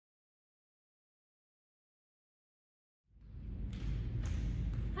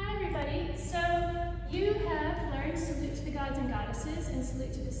gods and goddesses and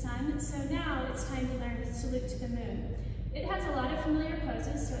salute to the sun, so now it's time to learn to salute to the moon. It has a lot of familiar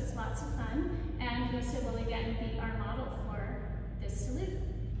poses, so it's lots of fun, and Lisa will again be our model for this salute.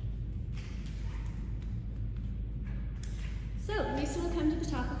 So Lisa will come to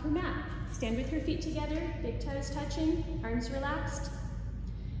the top of her mat. Stand with her feet together, big toes touching, arms relaxed.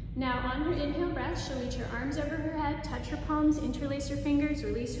 Now on her inhale breath, she'll reach her arms over her head, touch her palms, interlace her fingers,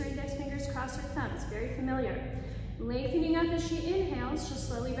 release her index fingers, cross her thumbs. Very familiar. Lengthening up as she inhales, she'll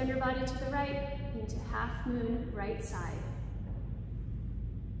slowly bend her body to the right into half moon right side.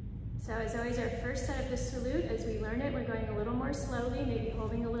 So as always, our first set of the salute, as we learn it, we're going a little more slowly, maybe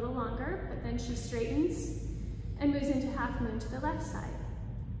holding a little longer, but then she straightens and moves into half moon to the left side.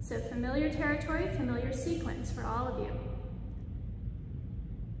 So familiar territory, familiar sequence for all of you.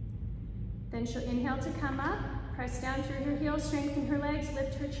 Then she'll inhale to come up, press down through her heels, strengthen her legs,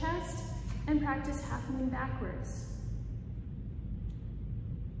 lift her chest, and practice half moon backwards.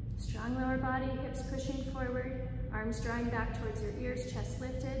 Strong lower body, hips pushing forward, arms drawing back towards your ears, chest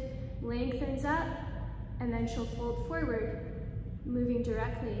lifted, lengthens up, and then she'll fold forward, moving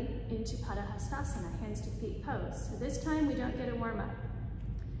directly into Padahastasana, hands to feet pose. So this time we don't get a warm up.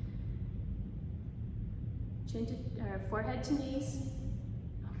 Chin to, forehead to knees.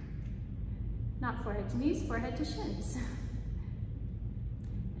 Not forehead to knees, forehead to shins.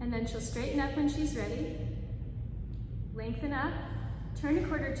 And then she'll straighten up when she's ready, lengthen up, turn a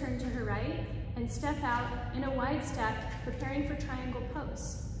quarter turn to her right, and step out in a wide step, preparing for triangle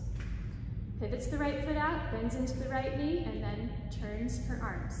pose. Pivots the right foot out, bends into the right knee, and then turns her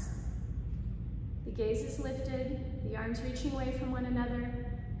arms. The gaze is lifted, the arms reaching away from one another.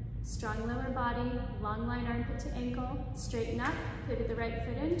 Strong lower body, long line armpit to ankle, straighten up, pivot the right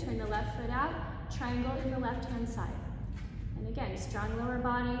foot in, turn the left foot out, triangle in the left hand side. And again, strong lower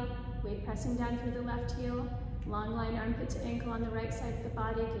body, weight pressing down through the left heel, long line armpit to ankle on the right side of the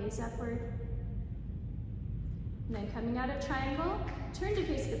body, gaze upward. And then coming out of triangle, turn to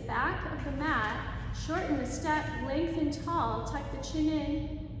face the back of the mat, shorten the step, lengthen tall, tuck the chin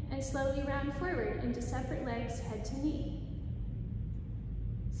in, and slowly round forward into separate legs, head to knee.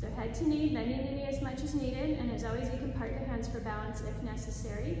 So head to knee, bending the knee as much as needed, and as always, you can part the hands for balance if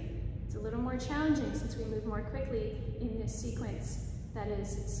necessary. It's a little more challenging since we move more quickly in this sequence that is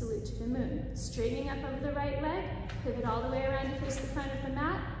salute to the moon. Straightening up over the right leg, pivot all the way around to face the front of the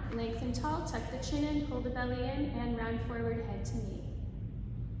mat, lengthen tall, tuck the chin in, pull the belly in, and round forward, head to knee.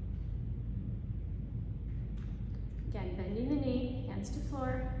 Again, bending the knee, hands to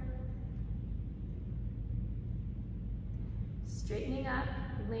floor. Straightening up,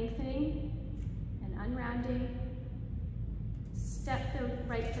 lengthening, and unrounding. Step the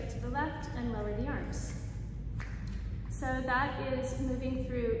right foot to the left and lower the arms. So that is moving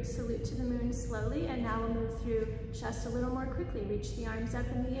through salute to the moon slowly, and now we'll move through just a little more quickly. Reach the arms up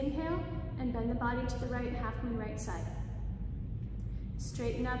in the inhale and bend the body to the right, half moon right side.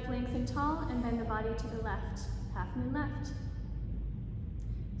 Straighten up, lengthen tall, and bend the body to the left, half moon left.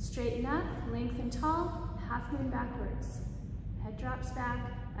 Straighten up, lengthen tall, half moon backwards. Head drops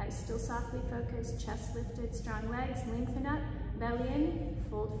back, eyes still softly focused, chest lifted, strong legs, lengthen up, belly in,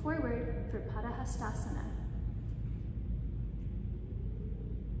 fold forward for Padahastasana.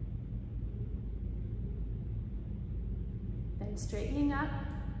 Then straightening up,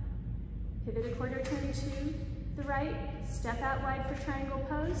 pivot a quarter turn to the right, step out wide for triangle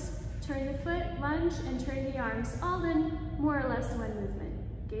pose, turn the foot, lunge, and turn the arms, all in more or less one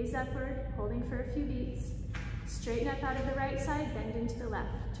movement. Gaze upward, holding for a few beats. Straighten up out of the right side, bend into the left,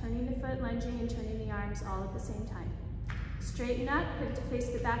 turning the foot, lunging, and turning the arms all at the same time. Straighten up, pivot to face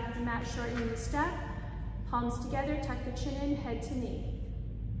the back of the mat, shortening the step. Palms together, tuck the chin in, head to knee.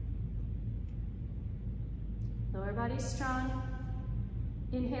 Lower body strong.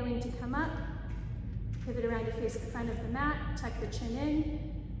 Inhaling to come up. Pivot around to face the front of the mat, tuck the chin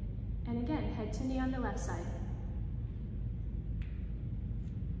in, and again, head to knee on the left side.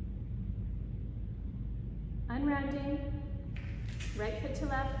 Unrounding, right foot to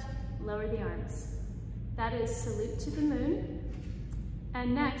left, lower the arms. That is salute to the moon.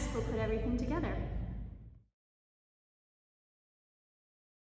 And next, we'll put everything together.